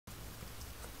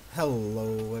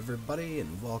Hello everybody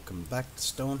and welcome back to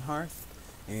Stonehearth,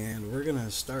 and we're gonna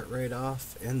start right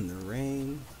off in the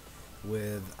rain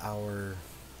with our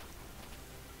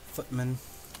footmen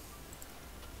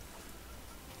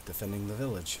defending the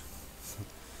village.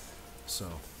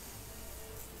 So,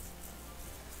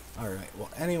 alright,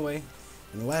 well anyway,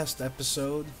 in the last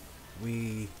episode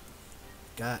we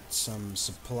got some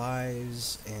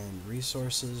supplies and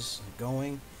resources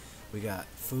going. We got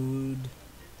food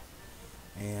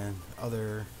and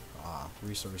other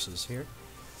resources here,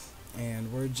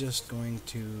 and we're just going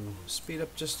to speed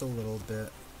up just a little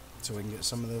bit so we can get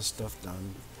some of this stuff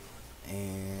done.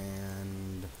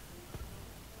 And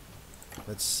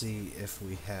let's see if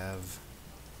we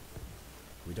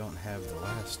don't have the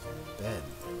last bed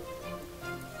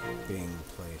being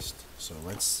placed, so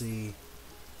let's see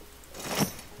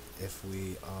if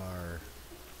we are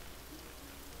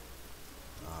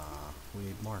we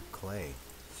need more clay.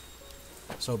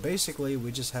 So basically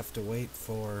we just have to wait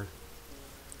for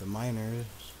the miners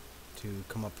to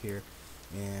come up here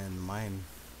and mine,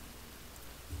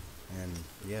 and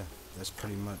yeah, that's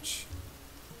pretty much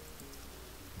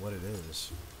what it is.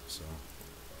 So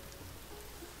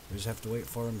we just have to wait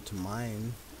for them to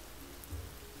mine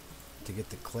to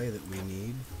get the clay that we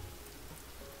need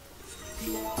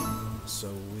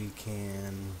so we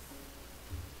can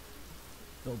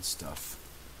build stuff.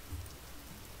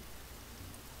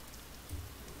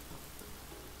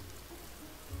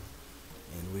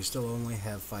 And we still only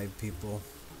have 5 people.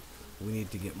 We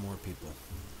need to get more people.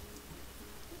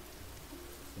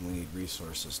 And we need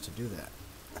resources to do that.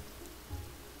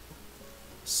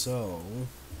 So,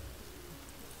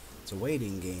 it's a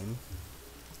waiting game.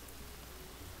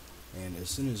 And as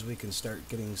soon as we can start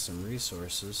getting some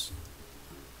resources,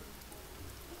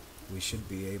 we should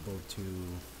be able to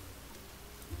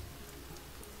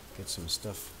get some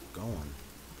stuff going.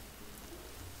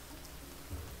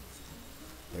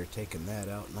 They're taking that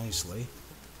out nicely.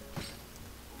 They're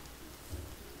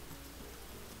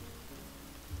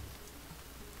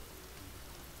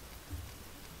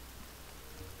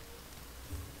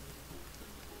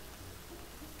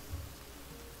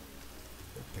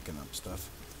picking up stuff.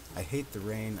 I hate the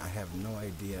rain. I have no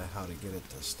idea how to get it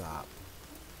to stop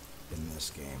in this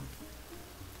game.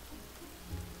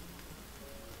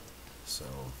 So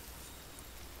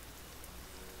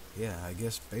yeah, I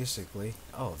guess basically...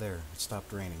 Oh, there, it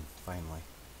stopped raining, finally.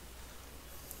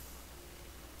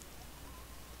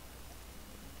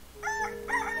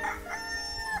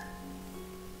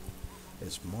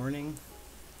 It's morning.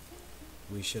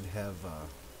 We should have a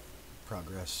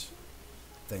progress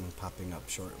thing popping up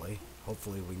shortly.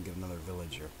 Hopefully we can get another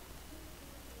villager.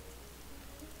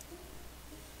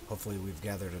 Hopefully we've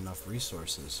gathered enough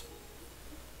resources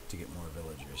to get more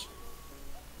villagers.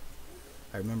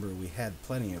 I remember we had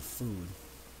plenty of food.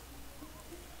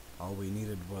 All we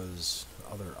needed was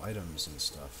other items and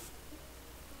stuff.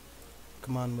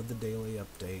 Come on with the daily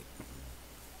update.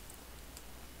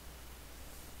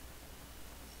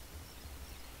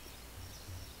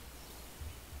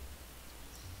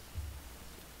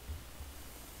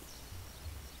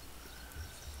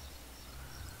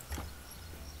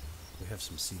 We have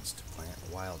some seeds to plant.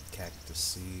 Wild cactus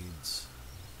seeds,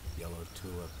 yellow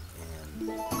tulip, and...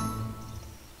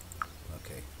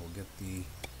 Okay, we'll get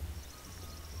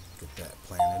that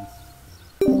planted.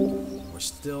 We're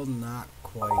still not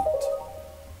quite...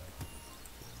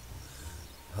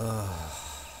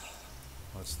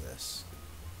 what's this?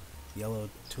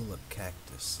 Yellow tulip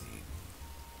cactus seed.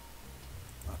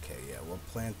 Okay, yeah, we'll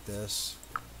plant this.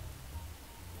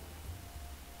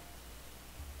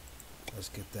 Let's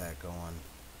get that going.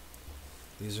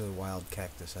 These are the wild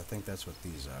cactus. I think that's what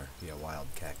these are. Yeah,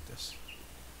 wild cactus.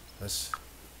 Let's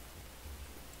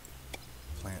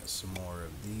plant some more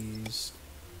of these.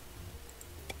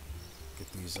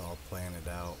 Get these all planted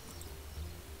out.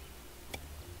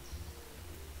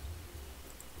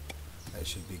 That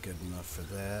should be good enough for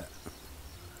that.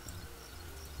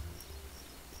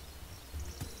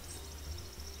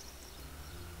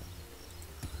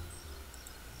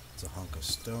 It's a hunk of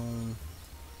stone.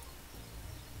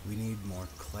 We need more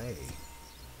clay.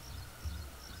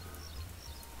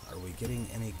 Are we getting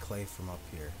any clay from up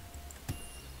here?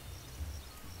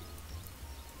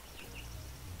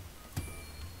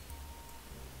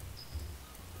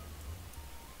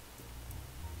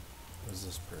 Who's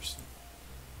this person?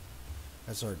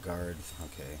 That's our guard.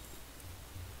 Okay.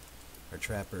 Our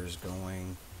trapper is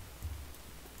going.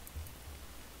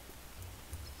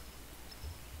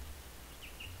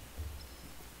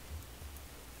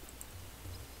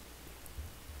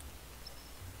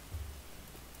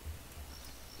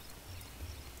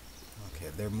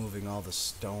 they're moving all the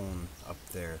stone up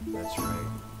there. That's right.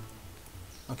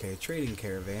 Okay, trading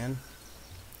caravan.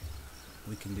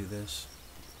 We can do this.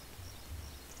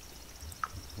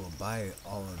 We'll buy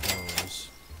all of those.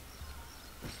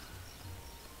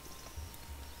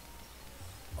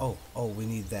 Oh, we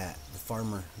need that. The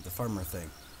farmer thing.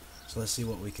 So let's see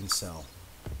what we can sell.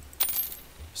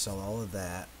 Sell all of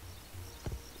that.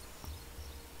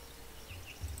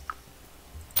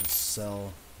 Let's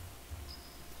sell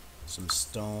some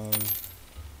stone.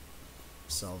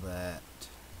 Sell that.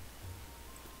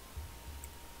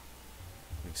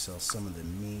 We sell some of the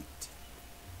meat.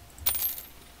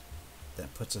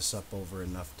 That puts us up over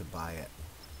enough to buy it.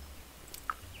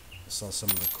 Sell some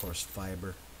of the coarse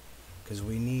fiber. Because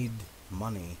we need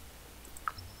money.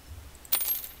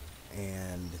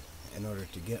 And in order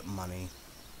to get money,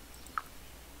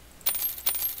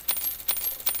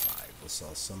 we'll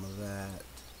sell some of that.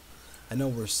 I know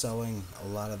we're selling a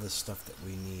lot of the stuff that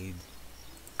we need.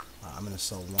 I'm going to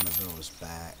sell one of those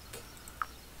back.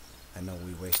 I know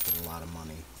we wasted a lot of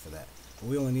money for that. But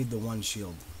we only need the one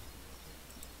shield.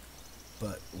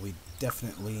 But we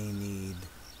definitely need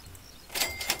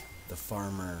the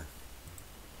farmer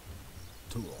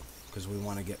tool. Because we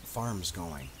want to get farms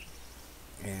going.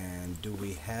 And do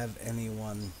we have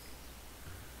anyone?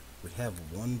 We have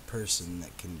one person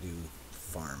that can do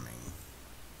farming.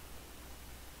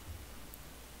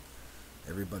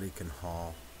 Everybody can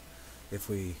haul. If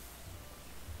we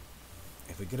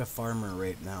get a farmer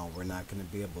right now, we're not going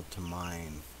to be able to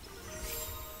mine.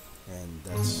 And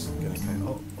that's going to kind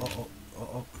of...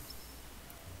 Oh.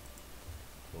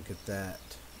 We'll get that.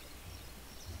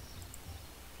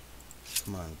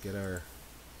 Come on, get our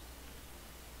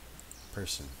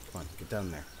person. Come on, get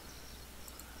down there.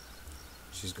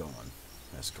 She's going.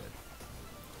 That's good.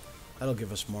 That'll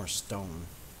give us more stone.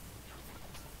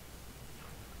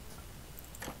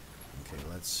 Okay,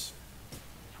 let's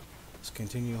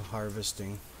continue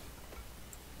harvesting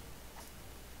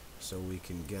so we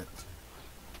can get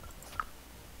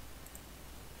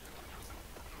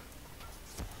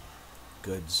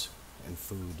goods and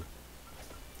food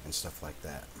and stuff like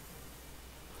that.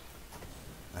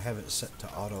 I have it set to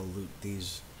auto loot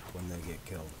these when they get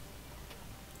killed.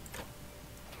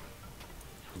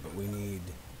 But we need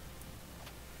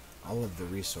all of the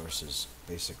resources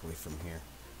basically from here.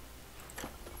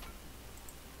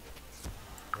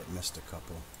 It missed a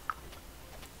couple.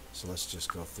 So let's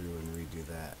just go through and redo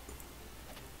that.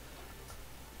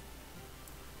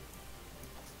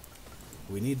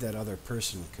 We need that other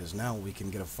person because now we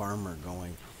can get a farmer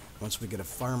going. Once we get a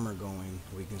farmer going,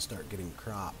 we can start getting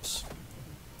crops.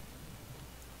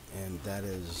 And that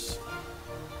is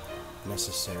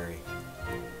necessary.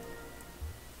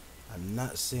 I'm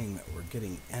not seeing that we're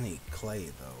getting any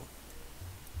clay though.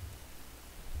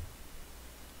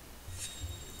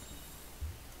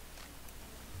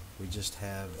 We just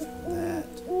have that.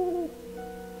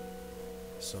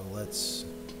 So let's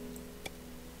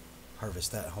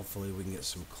harvest that. Hopefully we can get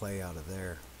some clay out of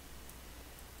there.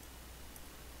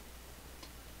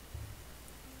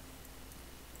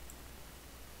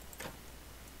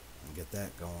 And get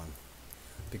that going.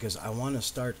 Because I want to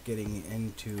start getting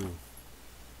into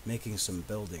making some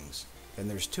buildings. And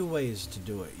there's two ways to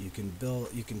do it. You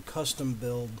can custom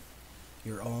build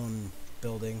your own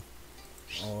building,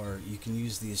 or you can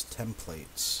use these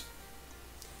templates.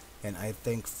 And I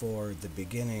think for the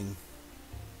beginning,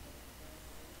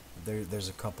 there's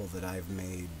a couple that I've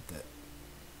made that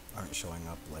aren't showing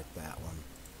up like that one.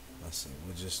 Let's see,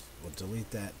 we'll delete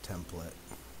that template.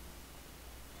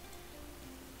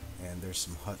 And there's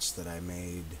some huts that I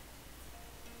made,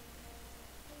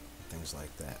 things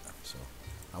like that. So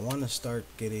I want to start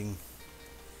getting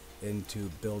into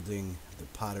building the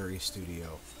pottery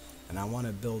studio, and I want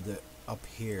to build it up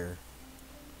here.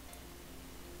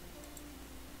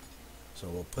 So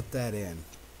we'll put that in,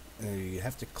 and you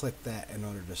have to click that in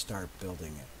order to start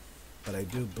building it. But I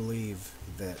do believe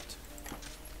that,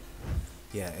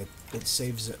 yeah, it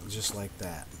saves it just like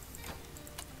that.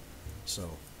 So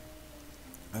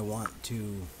I want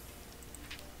to,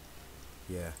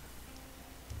 yeah,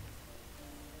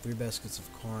 3 baskets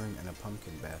of corn and a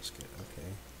pumpkin basket. Okay,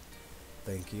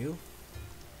 thank you.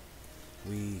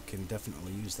 We can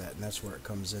definitely use that, and that's where it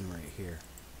comes in right here.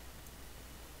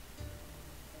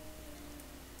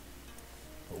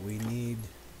 But we need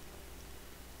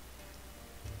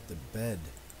the bed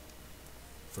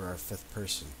for our 5th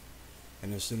person.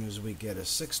 And as soon as we get a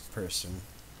 6th person,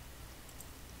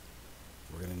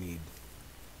 we're going to need...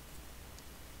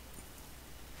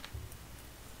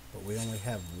 But we only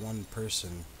have 1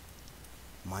 person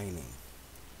mining.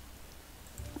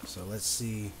 So let's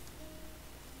see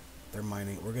they're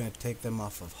mining. We're going to take them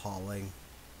off of hauling,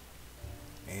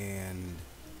 and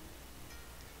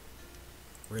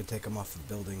we're going to take them off of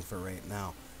building for right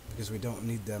now, because we don't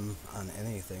need them on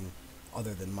anything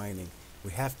other than mining.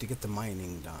 We have to get the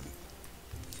mining done,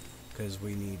 because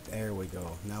we need, there we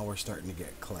go, now we're starting to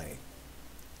get clay.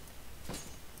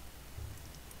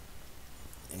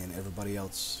 And everybody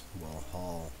else will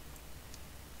haul.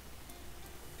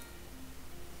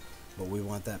 But we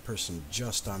want that person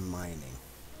just on mining.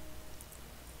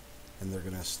 And they're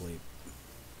gonna sleep.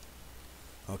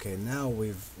 Okay, now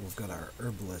we've got our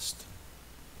herbalist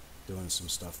doing some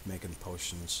stuff, making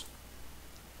potions.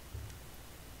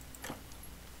 And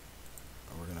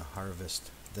we're gonna harvest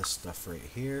this stuff right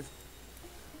here.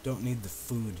 Don't need the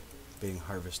food being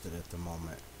harvested at the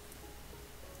moment.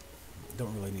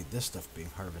 Don't really need this stuff being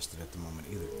harvested at the moment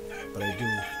either, but I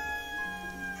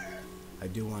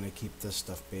do want to keep this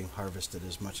stuff being harvested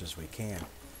as much as we can,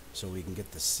 so we can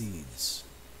get the seeds.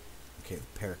 Okay,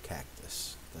 the pear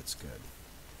cactus, that's good.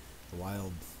 The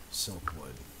wild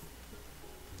silkwood,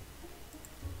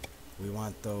 we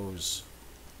want those.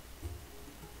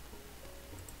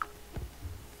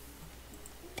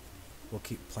 We'll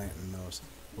keep planting those.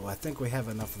 Well, I think we have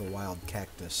enough of the wild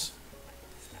cactus.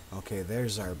 Okay,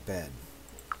 there's our bed.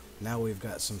 Now we've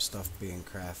got some stuff being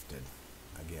crafted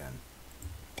again.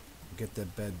 Get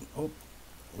that bed. Oh,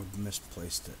 we've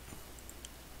misplaced it.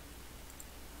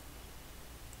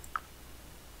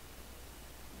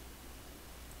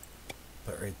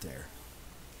 But right there.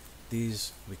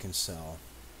 These we can sell.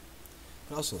 We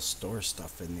can also store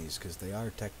stuff in these, because they are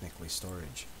technically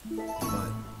storage.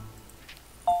 But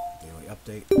daily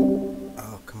update.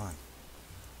 Oh, come on.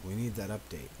 We need that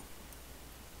update.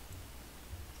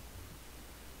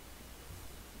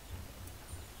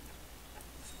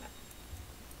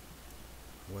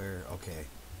 Where, okay,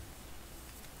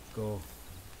 go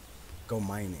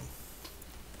mining,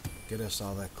 get us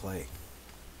all that clay.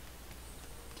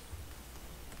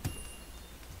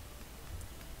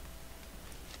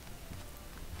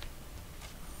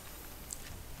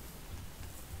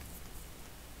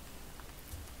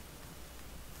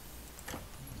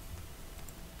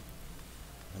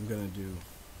 I'm gonna do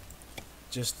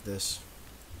just this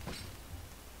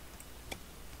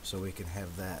so we can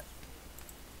have that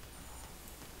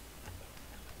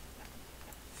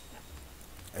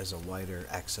as a wider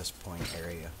access point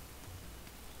area.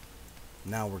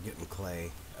 Now we're getting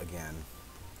clay again,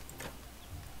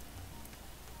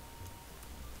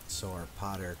 so our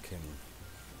potter can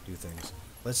do things.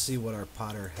 Let's see what our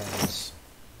potter has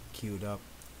queued up.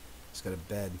 He's got a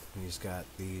bed, and he's got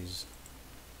these.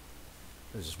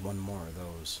 There's just one more of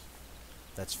those.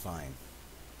 That's fine.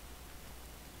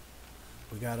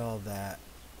 We got all that.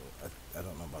 I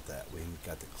don't know about that. We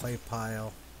got the clay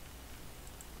pile.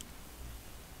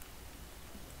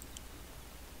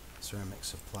 Ceramic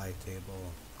supply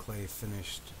table, clay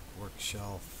finished work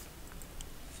shelf,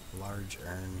 large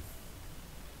urn,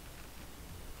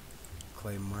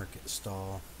 clay market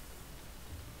stall,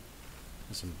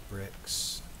 and some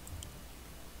bricks.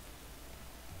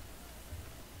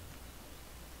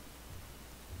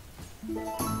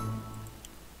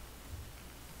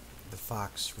 The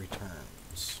fox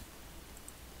returns.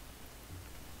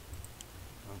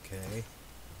 Okay.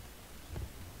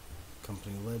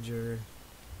 Company ledger.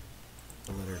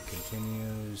 The letter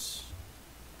continues.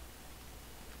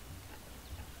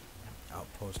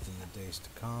 Outpost in the days to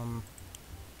come.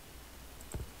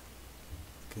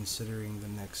 Considering the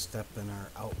next step in our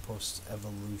outpost's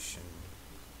evolution.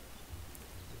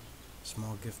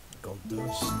 Small gift, gold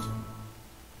dust.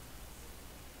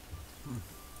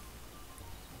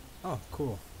 Oh,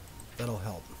 cool. That'll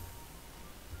help.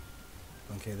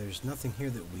 Okay, there's nothing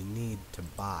here that we need to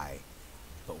buy,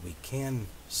 but we can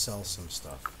sell some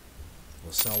stuff.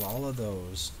 We'll sell all of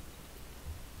those,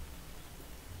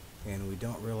 and we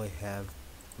don't really have,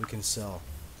 we can sell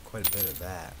quite a bit of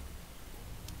that,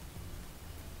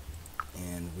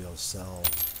 and we'll sell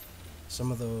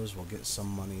some of those. We'll get some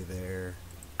money there.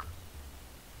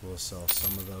 We'll sell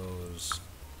some of those,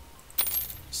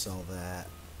 sell that.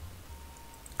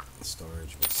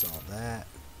 Storage, we'll sell that,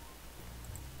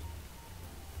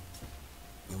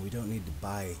 and we don't need to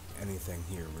buy anything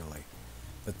here really,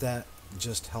 but that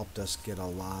just helped us get a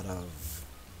lot of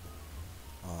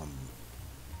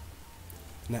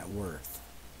net worth,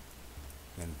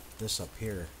 and this up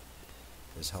here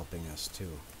is helping us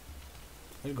too.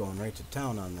 They're going right to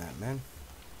town on that, man.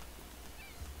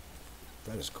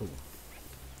 That is cool.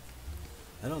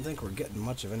 I don't think we're getting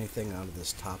much of anything out of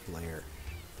this top layer,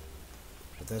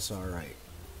 but that's alright.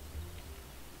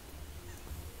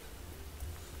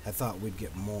 I thought we'd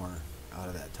get more out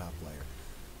of that top layer.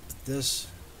 But this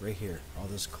right here, all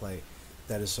this clay.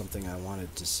 That is something I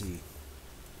wanted to see,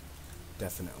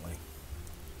 definitely,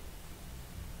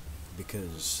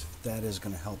 because that is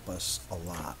going to help us a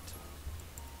lot.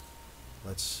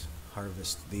 Let's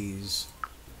harvest these.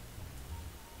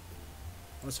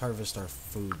 Let's harvest our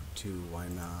food too, why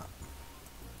not?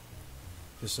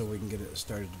 Just so we can get it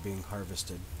started being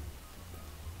harvested.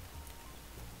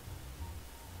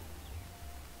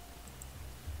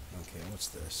 Okay, what's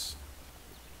this?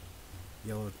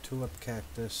 Yellow tulip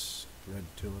cactus, red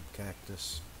tulip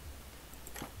cactus.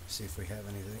 See if we have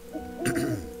anything.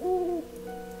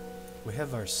 We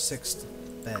have our 6th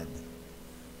bed.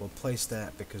 We'll place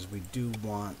that because we do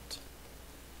want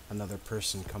another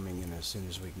person coming in as soon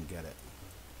as we can get it.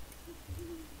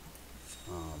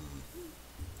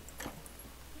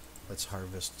 Let's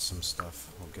harvest some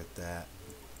stuff. We'll get that.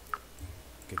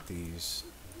 Get these.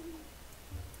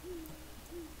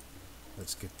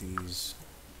 Let's get these.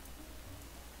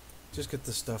 Just get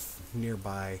the stuff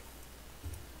nearby.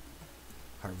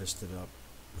 Harvest it up.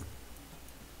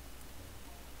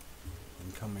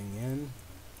 And coming in.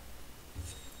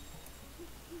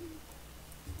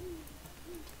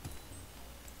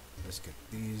 Let's get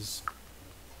these.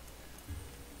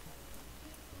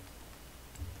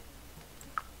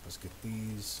 Let's get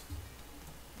these.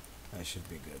 That should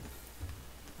be good.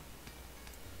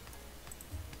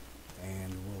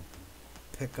 And we'll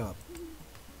pick up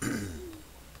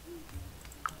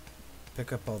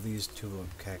all these tulip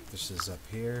cactuses up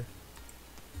here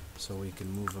so we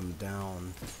can move them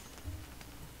down.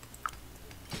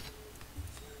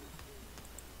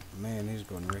 Man, he's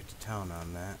going right to town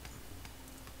on that.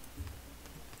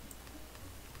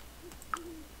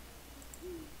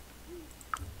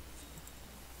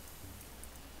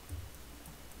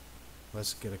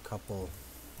 Let's get a couple.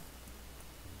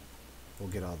 We'll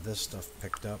get all this stuff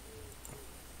picked up.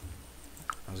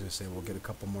 I was going to say we'll get a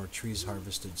couple more trees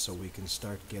harvested so we can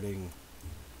start getting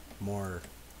more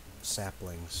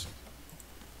saplings.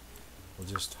 We'll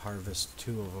just harvest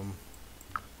 2 of them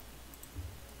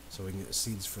so we can get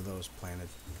seeds for those planted.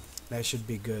 That should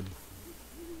be good.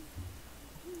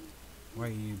 Why are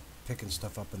you picking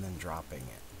stuff up and then dropping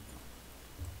it?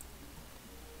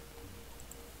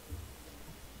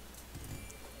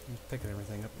 Just picking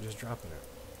everything up and just dropping it.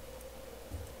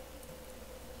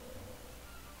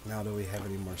 Now do we have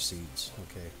any more seeds?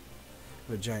 Okay.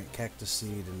 We have a giant cactus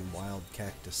seed and wild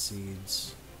cactus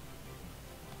seeds.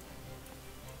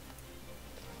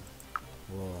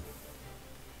 We'll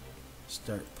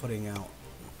start putting out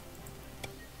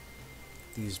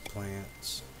these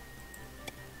plants.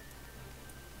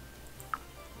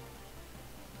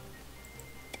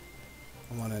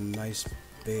 I want a nice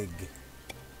big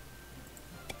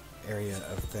area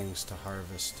of things to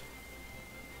harvest.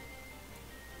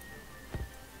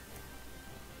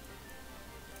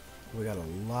 We got a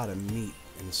lot of meat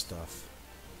and stuff.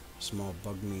 Small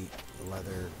bug meat,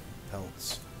 leather,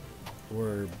 pelts.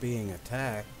 We're being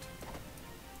attacked.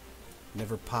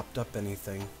 Never popped up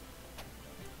anything.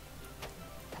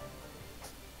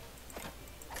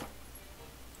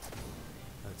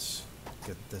 Let's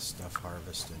get this stuff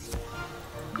harvested.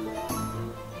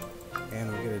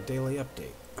 And we get a daily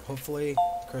update. Hopefully,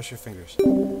 cross your fingers.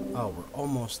 Oh, we're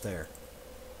almost there.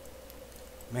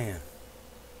 Man.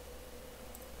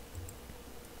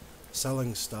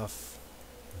 Selling stuff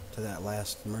to that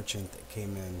last merchant that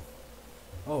came in.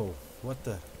 Oh, what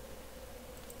the?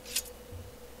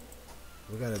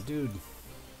 We got a dude.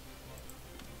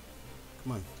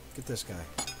 Come on, get this guy.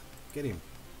 Get him.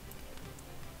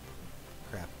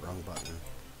 Crap, wrong button.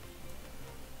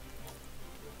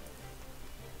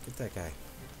 Get that guy.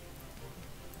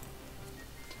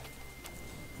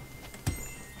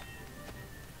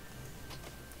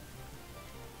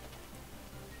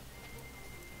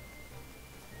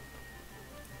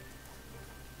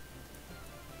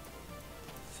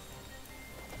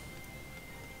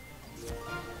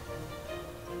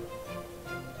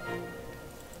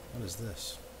 What is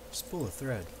this? Spool of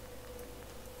thread.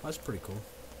 That's pretty cool.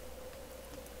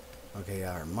 Okay,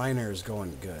 our miner is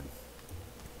going good.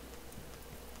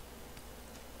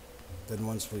 Then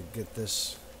once we get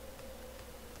this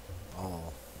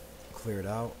all cleared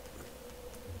out,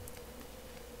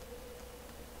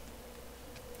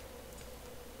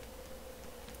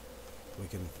 we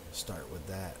can start with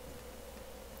that.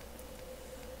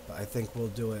 But I think we'll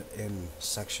do it in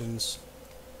sections.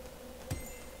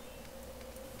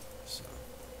 So,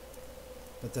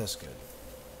 but that's good.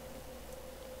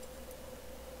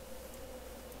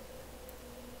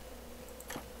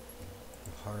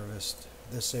 Harvest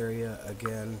this area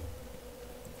again.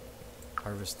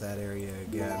 Harvest that area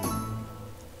again.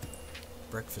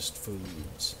 breakfast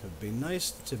foods. It would be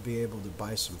nice to be able to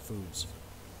buy some foods.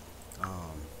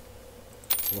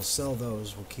 We'll sell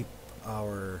those. We'll keep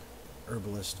our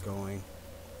herbalist going.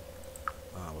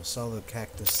 We'll sell the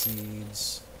cactus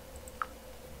seeds.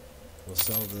 We'll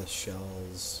sell the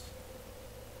shells.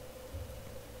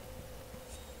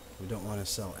 We don't want to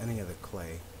sell any of the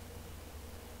clay.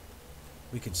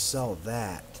 We could sell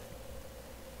that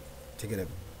to get a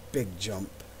big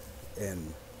jump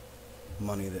in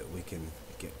money that we can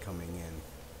get coming in.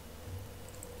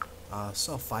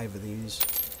 Sell 5 of these.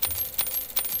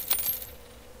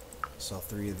 Sell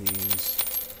 3 of these.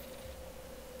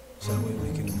 So that way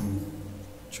we can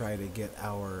try to get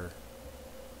our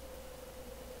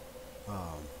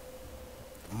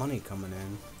money coming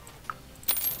in.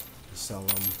 Sell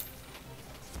them.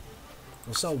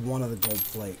 We'll sell 1 of the gold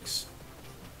flakes.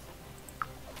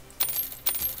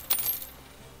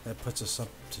 That puts us up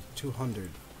to 200.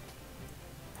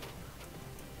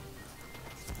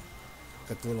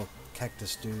 Got the little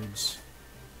cactus dudes.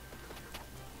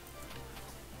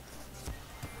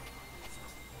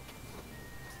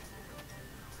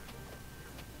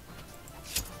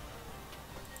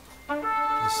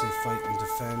 Let's see, fight and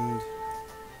defend.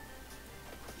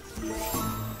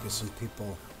 Get some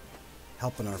people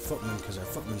helping our footman, because our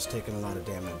footman's taking a lot of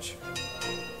damage.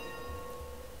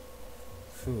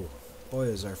 Phew. Boy,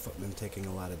 is our footman taking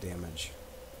a lot of damage.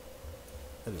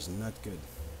 That is not good.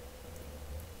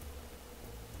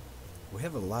 We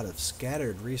have a lot of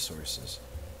scattered resources,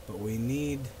 but we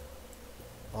need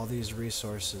all these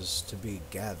resources to be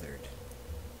gathered.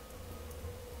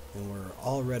 And we're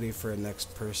all ready for a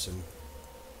next person.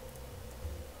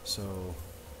 So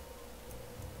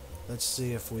let's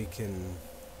see if we can...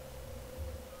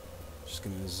 Just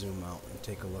gonna zoom out and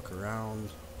take a look around.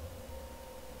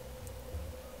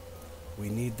 We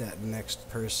need that next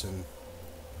person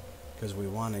because we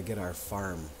want to get our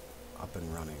farm up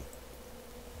and running.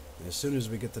 And as soon as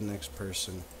we get the next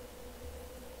person,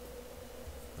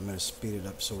 I'm going to speed it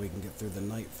up so we can get through the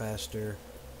night faster.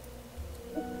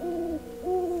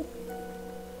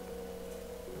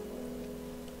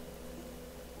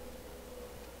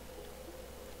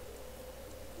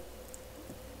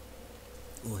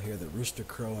 We'll hear the rooster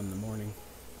crow in the morning.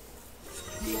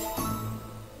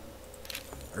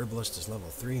 Herbalist is level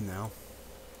 3 now.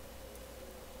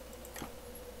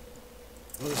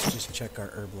 Let's just check our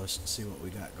herbalist and see what we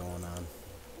got going on.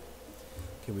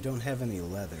 Okay, we don't have any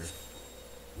leather.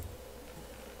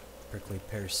 Prickly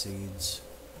pear seeds.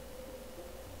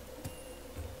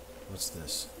 What's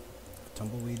this?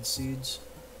 Tumbleweed seeds?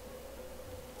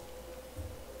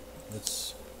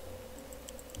 Let's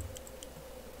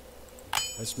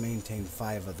maintain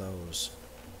 5 of those.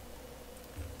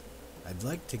 I'd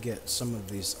like to get some of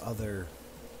these other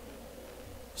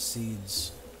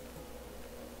seeds.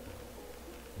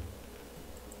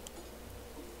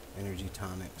 Energy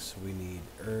tonics. We need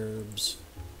herbs.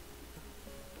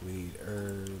 We need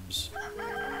herbs.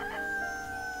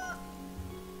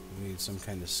 We need some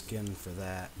kind of skin for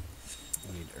that.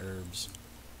 We need herbs.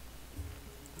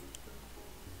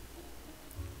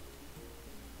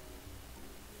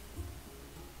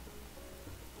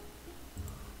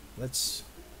 Let's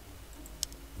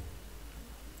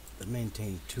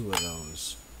maintain 2 of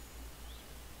those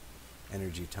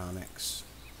energy tonics.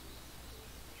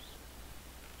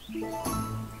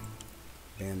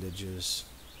 Bandages.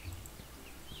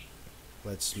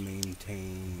 Let's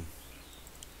maintain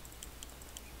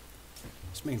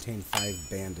 5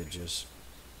 bandages,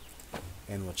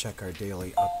 and we'll check our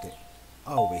daily update.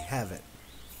 Oh, we have it.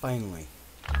 Finally.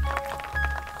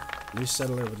 New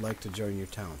settler would like to join your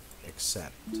town.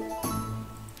 Accept.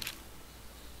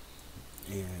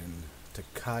 And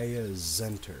Takaya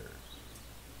Zenter.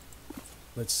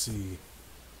 Let's see.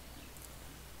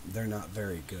 They're not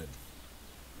very good.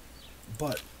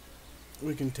 But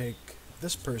we can take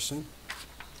this person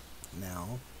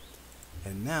now,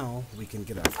 and now we can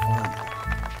get our farm.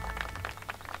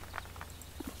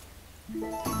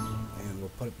 And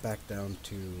we'll put it back down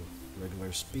to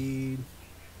regular speed.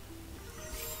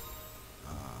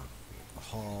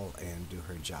 Haul and do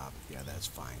her job. Yeah, that's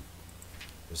fine.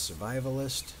 The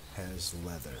survivalist has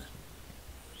leather.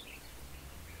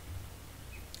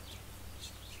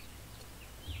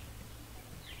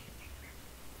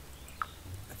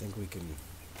 I think we can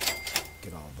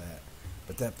get all that,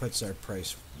 but that puts our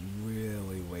price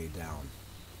really way down.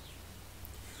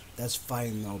 That's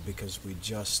fine though, because we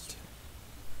just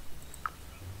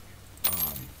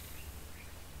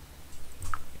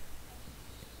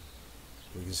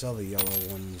we can sell the yellow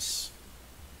ones.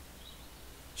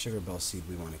 Sugar bell seed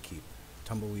we want to keep.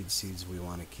 Tumbleweed seeds we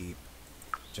want to keep.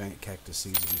 Giant cactus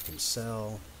seeds we can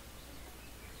sell.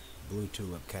 blue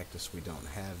tulip cactus we don't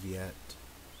have yet.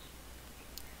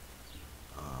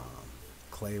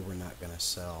 Clay we're not gonna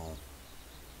sell.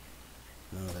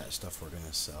 None of that stuff we're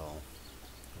gonna sell.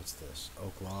 What's this?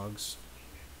 Oak logs.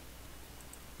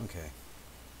 Okay.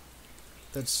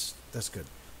 That's good.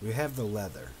 We have the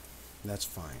leather. That's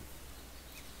fine.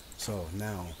 So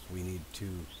now we need to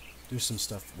do some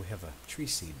stuff. We have a tree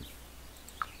seed.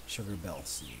 Sugar bell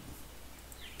seed.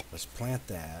 Let's plant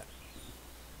that.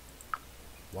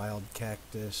 Wild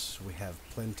cactus we have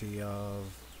plenty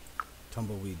of.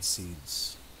 Tumbleweed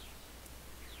seeds.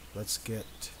 Let's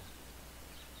get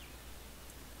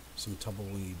some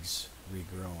tumbleweeds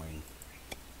regrowing.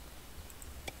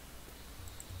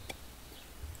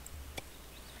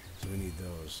 So we need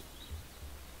those.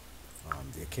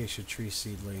 The acacia tree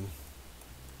seedling.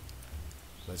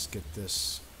 Let's get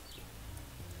this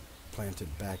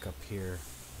planted back up here.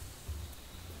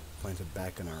 Planted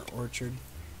back in our orchard.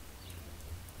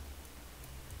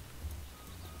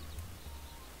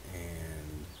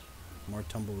 And more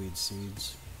tumbleweed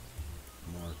seeds.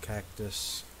 More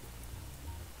cactus.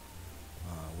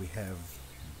 We have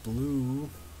blue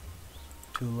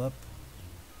tulip.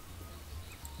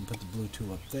 And put the blue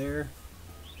tulip there.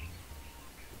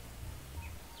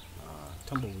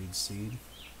 Tumbleweed seed.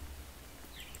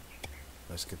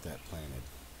 Let's get that planted.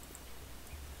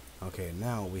 Okay,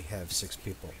 now we have 6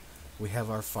 people. We have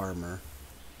our farmer,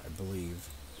 I believe.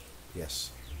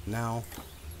 Yes. Now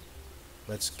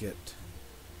let's get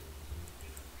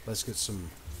some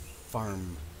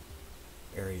farm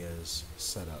areas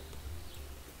set up.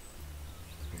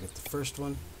 We get the first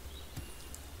one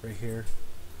right here.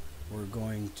 We're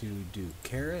going to do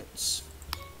carrots.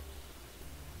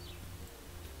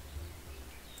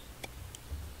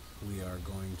 We are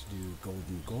going to do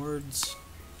golden gourds.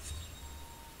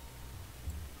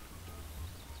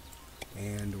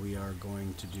 And we are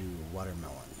going to do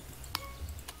watermelon.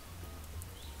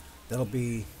 That'll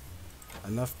be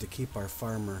enough to keep our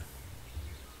farmer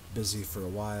busy for a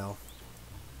while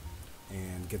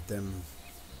and get them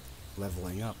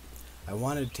leveling up. I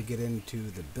wanted to get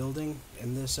into the building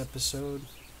in this episode,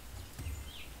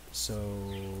 so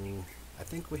I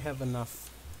think we have enough.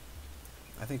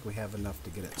 I think we have enough to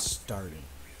get it started.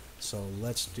 So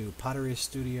let's do pottery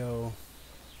studio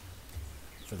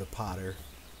for the potter.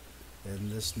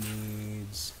 And this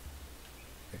needs,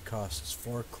 it costs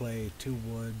 4 clay, 2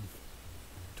 wood,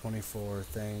 24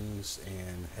 things,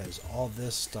 and has all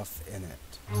this stuff in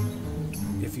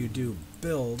it. If you do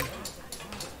build,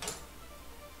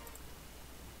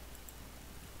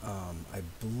 I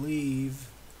believe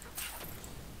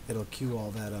it'll queue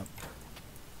all that up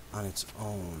on its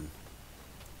own.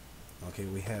 Okay,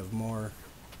 we have more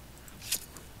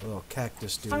little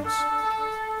cactus dudes,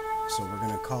 so we're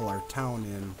gonna call our town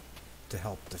in to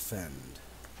help defend.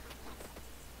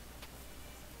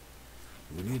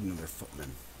 We need another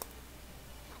footman.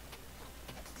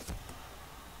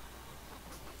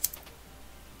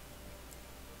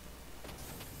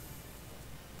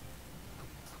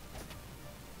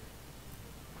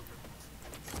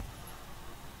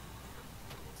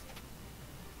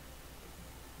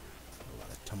 A lot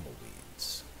of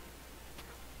tumbleweeds.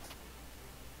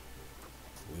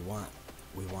 We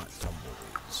want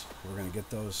tumbleweeds. We're gonna get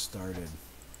those started.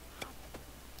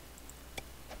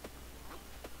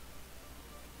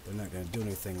 They're not going to do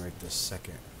anything right this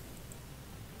second,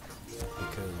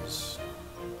 because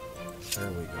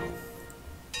there we go.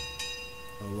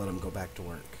 I'll let them go back to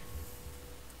work.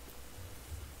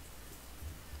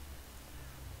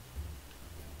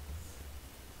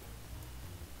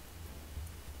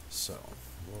 So,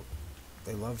 well,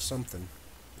 they love something.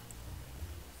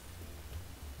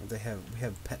 We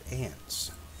have pet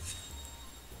ants.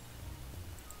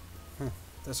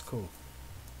 That's cool.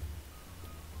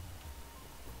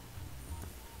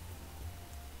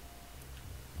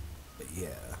 But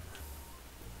yeah,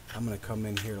 I'm gonna come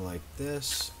in here like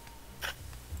this,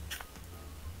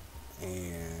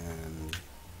 and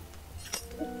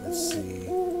let's see,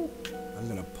 I'm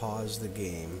gonna pause the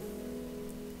game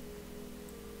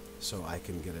so I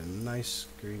can get a nice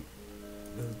screen.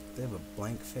 They have a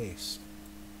blank face.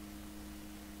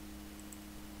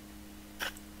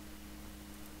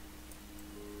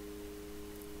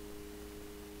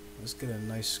 Let's get a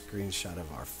nice screenshot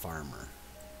of our farmer.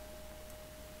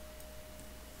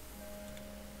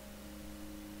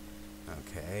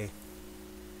 Okay,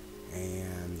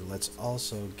 and let's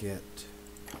also get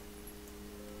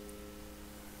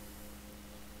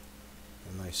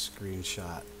a nice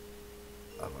screenshot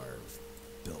of our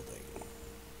building.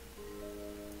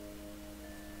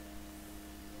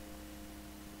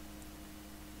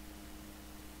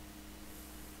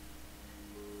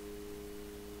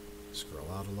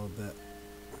 Scroll out a little bit.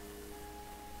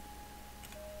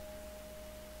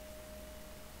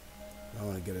 I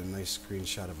want to get a nice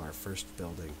screenshot of our first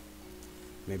building.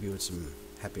 Maybe with some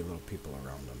happy little people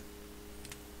around them.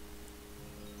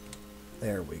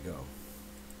 There we go.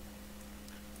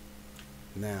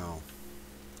 Now,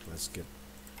 let's get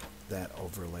that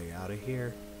overlay out of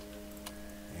here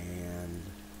and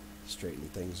straighten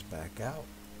things back out.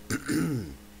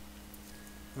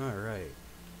 Alright,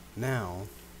 now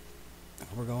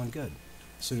we're going good.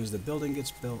 As soon as the building gets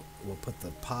built, we'll put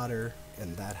the potter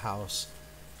in that house,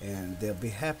 and they'll be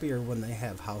happier when they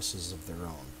have houses of their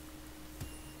own.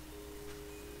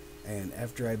 And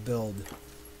after I build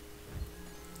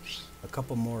a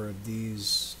couple more of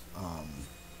these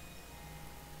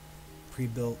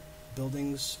pre-built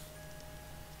buildings,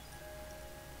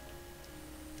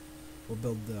 we'll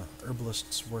build the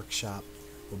herbalist's workshop.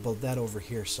 We'll build that over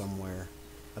here somewhere.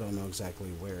 I don't know exactly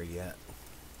where yet.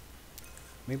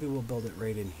 Maybe we'll build it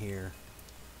right in here,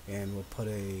 and we'll put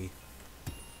a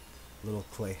little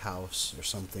clay house or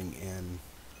something in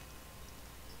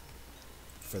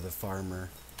for the farmer.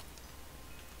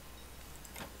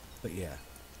 But yeah,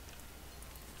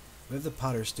 we have the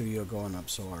potter studio going up,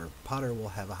 so our potter will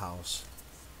have a house,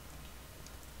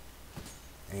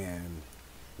 and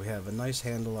we have a nice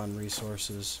handle on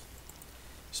resources.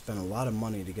 Spent a lot of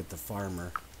money to get the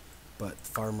farmer, but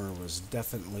farmer was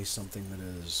definitely something that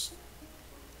is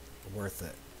worth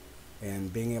it,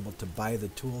 and being able to buy the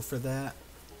tool for that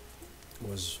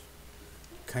was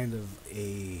kind of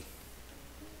a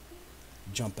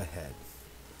jump ahead,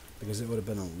 because it would have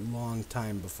been a long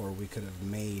time before we could have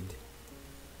made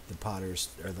the potter's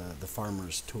or the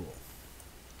farmer's tool.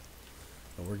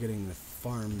 But we're getting the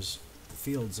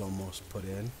fields almost put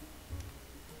in,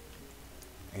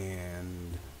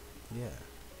 and yeah,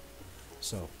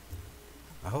 so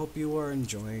I hope you are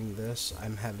enjoying this.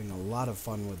 I'm having a lot of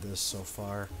fun with this so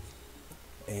far,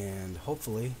 and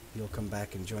hopefully you'll come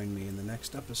back and join me in the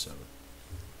next episode.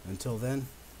 Until then,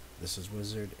 this is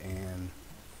Wizard, and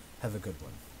have a good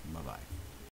one. Bye-bye.